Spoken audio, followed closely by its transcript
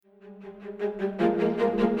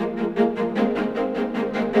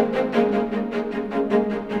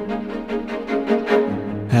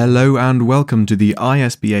Hello and welcome to the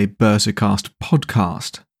ISBA BURSARCAST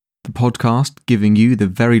podcast, the podcast giving you the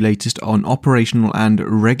very latest on operational and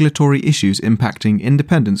regulatory issues impacting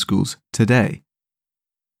independent schools today.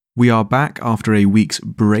 We are back after a week's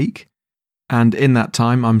break, and in that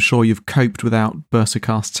time I'm sure you've coped without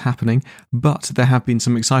BURSARCASTs happening, but there have been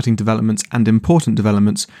some exciting developments and important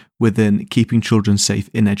developments within keeping children safe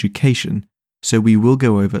in education, so we will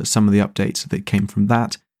go over some of the updates that came from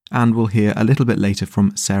that, and we'll hear a little bit later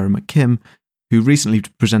from Sarah McKim, who recently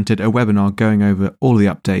presented a webinar going over all the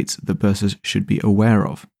updates that bursars should be aware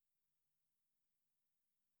of.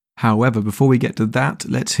 However, before we get to that,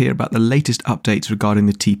 let's hear about the latest updates regarding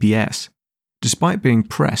the TPS. Despite being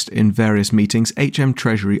pressed in various meetings, HM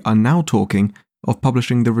Treasury are now talking of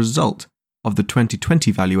publishing the result of the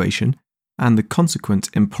 2020 valuation and the consequent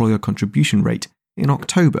employer contribution rate in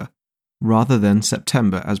October, rather than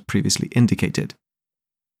September as previously indicated.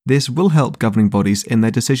 This will help governing bodies in their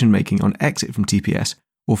decision-making on exit from TPS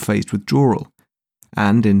or phased withdrawal,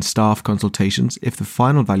 and in staff consultations if the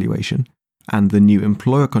final valuation and the new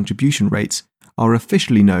employer contribution rates are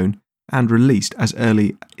officially known and released as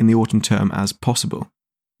early in the autumn term as possible.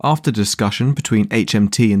 After discussion between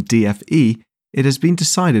HMT and DFE, it has been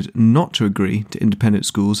decided not to agree to independent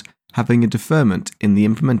schools having a deferment in the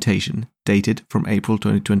implementation dated from April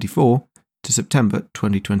 2024 to September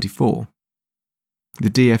 2024. The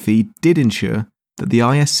DFE did ensure that the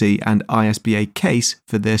ISC and ISBA case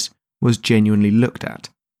for this was genuinely looked at.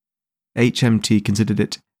 HMT considered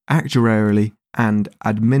it actuarially and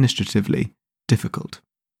administratively difficult.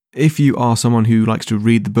 If you are someone who likes to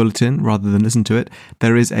read the bulletin rather than listen to it,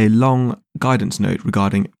 there is a long guidance note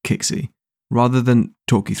regarding KCSIE. Rather than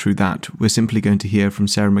talk you through that, we're simply going to hear from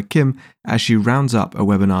Sarah McKim as she rounds up a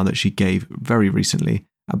webinar that she gave very recently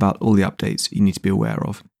about all the updates you need to be aware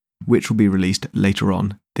of, which will be released later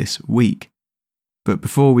on this week. But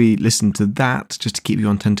before we listen to that, just to keep you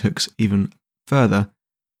on tenterhooks even further,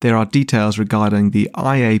 there are details regarding the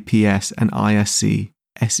IAPS and ISC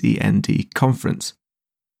SEND conference.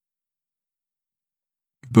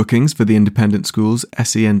 Bookings for the Independent Schools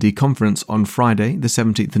SEND conference on Friday, the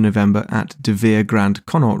 17th of November at De Vere Grand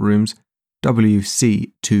Connaught Rooms,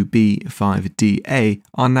 WC2B5DA,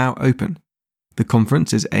 are now open. The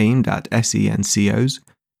conference is aimed at SENCOs,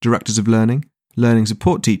 Directors of Learning, Learning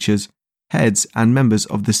Support Teachers, Heads and members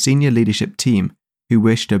of the senior leadership team who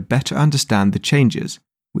wish to better understand the changes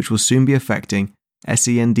which will soon be affecting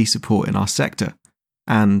SEND support in our sector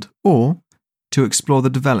and or to explore the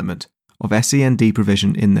development of SEND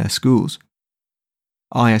provision in their schools.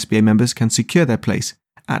 ISBA members can secure their place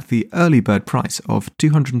at the early bird price of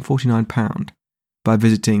 £249 by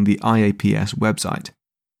visiting the IAPS website.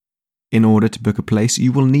 In order to book a place,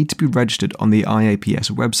 you will need to be registered on the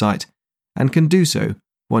IAPS website and can do so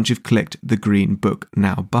once you've clicked the green Book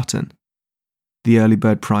Now button. The early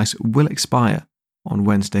bird price will expire on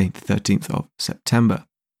Wednesday, the 13th of September.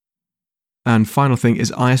 And final thing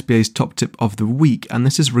is ISBA's top tip of the week, and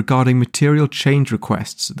this is regarding material change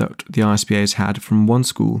requests that the ISBA has had from one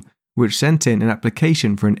school which sent in an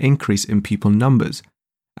application for an increase in pupil numbers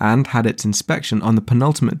and had its inspection on the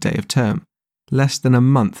penultimate day of term, less than a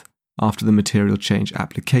month after the material change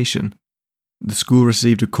application. The school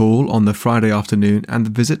received a call on the Friday afternoon and the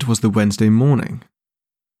visit was the Wednesday morning.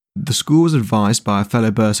 The school was advised by a fellow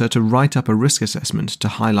bursar to write up a risk assessment to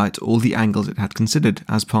highlight all the angles it had considered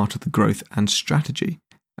as part of the growth and strategy,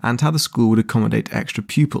 and how the school would accommodate extra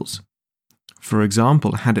pupils. For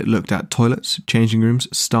example, had it looked at toilets, changing rooms,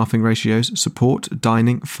 staffing ratios, support,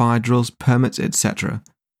 dining, fire drills, permits, etc.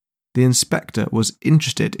 The inspector was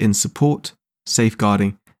interested in support,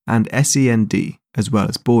 safeguarding, and SEND, as well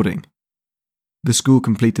as boarding. The school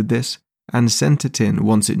completed this and sent it in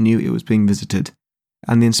once it knew it was being visited,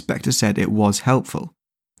 and the inspector said it was helpful.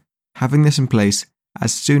 Having this in place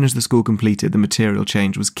as soon as the school completed the material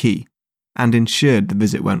change was key, and ensured the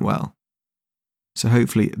visit went well. So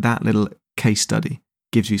hopefully that little case study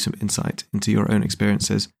gives you some insight into your own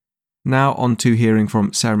experiences. Now on to hearing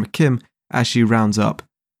from Sarah McKim as she rounds up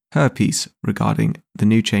her piece regarding the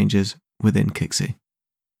new changes within KCSIE.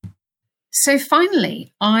 So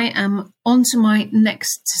finally, I am on to my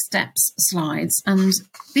next steps slides, and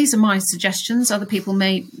these are my suggestions. Other people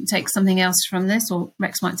may take something else from this, or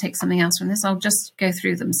Rex might take something else from this. I'll just go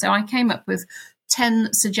through them. So I came up with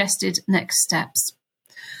 10 suggested next steps.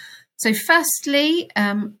 So firstly,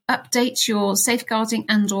 update your safeguarding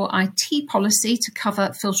and or IT policy to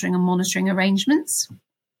cover filtering and monitoring arrangements.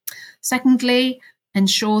 Secondly,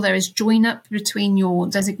 ensure there is join-up between your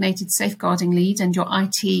designated safeguarding lead and your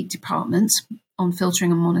IT department on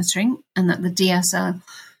filtering and monitoring, and that the DSL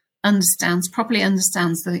properly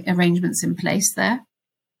understands the arrangements in place there.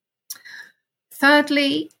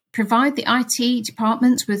 Thirdly, provide the IT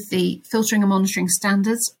department with the filtering and monitoring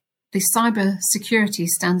standards, the cyber security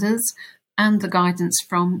standards, and the guidance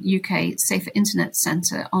from UK Safer Internet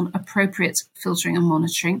Centre on appropriate filtering and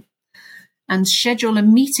monitoring, and schedule a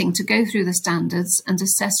meeting to go through the standards and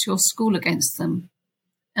assess your school against them,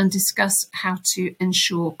 and discuss how to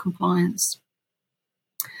ensure compliance.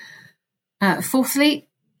 Fourthly,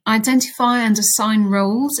 identify and assign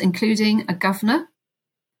roles, including a governor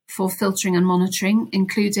for filtering and monitoring,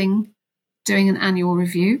 including doing an annual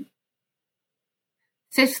review.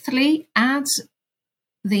 Fifthly, add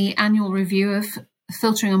the annual review of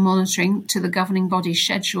filtering and monitoring to the governing body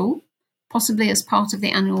schedule, possibly as part of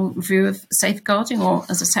the annual review of safeguarding or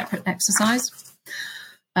as a separate exercise.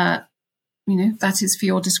 That is for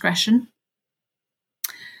your discretion.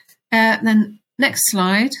 Then next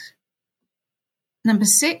slide. Number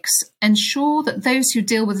 6, ensure that those who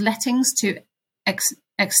deal with lettings to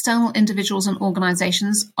external individuals and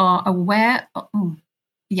organisations are aware of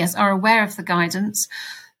the guidance,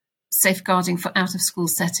 safeguarding for out-of-school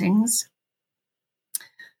settings.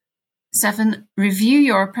 7, review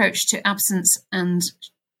your approach to absence and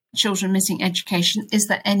children missing education. Is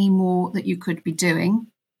there any more that you could be doing?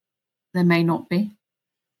 There may not be.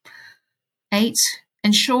 8,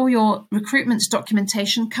 ensure your recruitment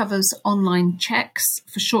documentation covers online checks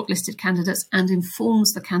for shortlisted candidates and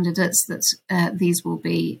informs the candidates that these will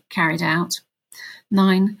be carried out.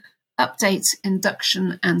 9, update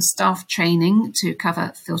induction and staff training to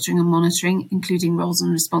cover filtering and monitoring, including roles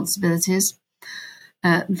and responsibilities.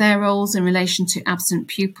 Their roles in relation to absent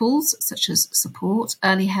pupils, such as support,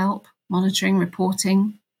 early help, monitoring,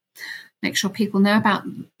 reporting. Make sure people know about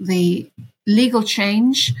the legal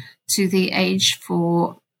change to the age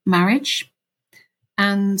for marriage.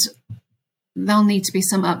 And there'll need to be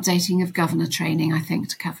some updating of governor training, I think,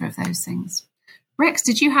 to cover those things. Rex,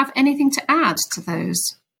 did you have anything to add to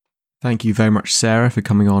those? Thank you very much, Sarah, for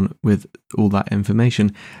coming on with all that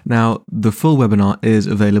information. Now, the full webinar is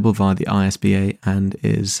available via the ISBA and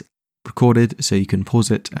is recorded, so you can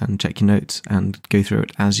pause it and check your notes and go through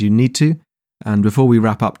it as you need to. And before we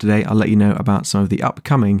wrap up today, I'll let you know about some of the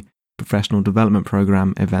upcoming professional development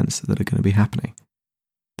program events that are going to be happening.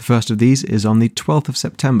 The first of these is on the 12th of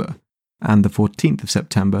September and the 14th of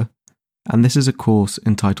September, and this is a course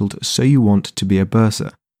entitled So You Want to Be a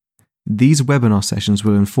Bursar. These webinar sessions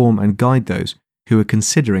will inform and guide those who are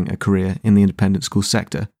considering a career in the independent school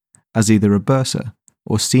sector as either a bursar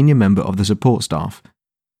or senior member of the support staff.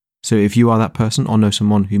 So if you are that person or know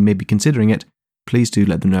someone who may be considering it, please do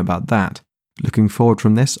let them know about that. Looking forward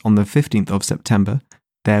from this, on the 15th of September,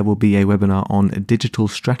 there will be a webinar on digital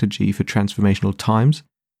strategy for transformational times,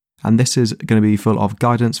 and this is going to be full of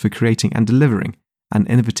guidance for creating and delivering an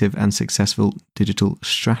innovative and successful digital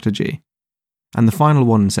strategy. And the final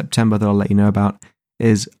one in September that I'll let you know about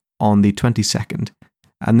is on the 22nd,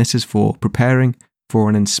 and this is for preparing for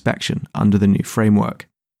an inspection under the new framework.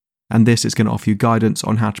 And this is going to offer you guidance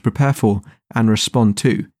on how to prepare for and respond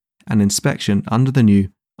to an inspection under the new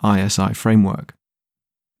ISI framework.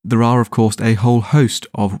 There are, of course, a whole host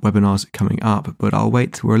of webinars coming up, but I'll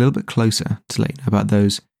wait till we're a little bit closer to let you know about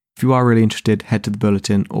those. If you are really interested, head to the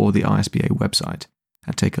bulletin or the ISBA website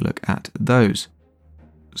and take a look at those.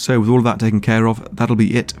 So with all of that taken care of, that'll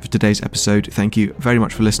be it for today's episode. Thank you very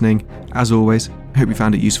much for listening. As always, hope you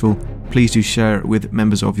found it useful. Please do share it with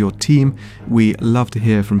members of your team. We love to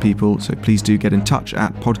hear from people, so please do get in touch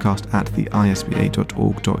at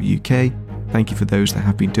podcast@theisba.org.uk. Thank you for those that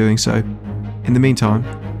have been doing so. In the meantime,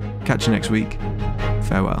 catch you next week.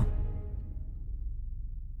 Farewell.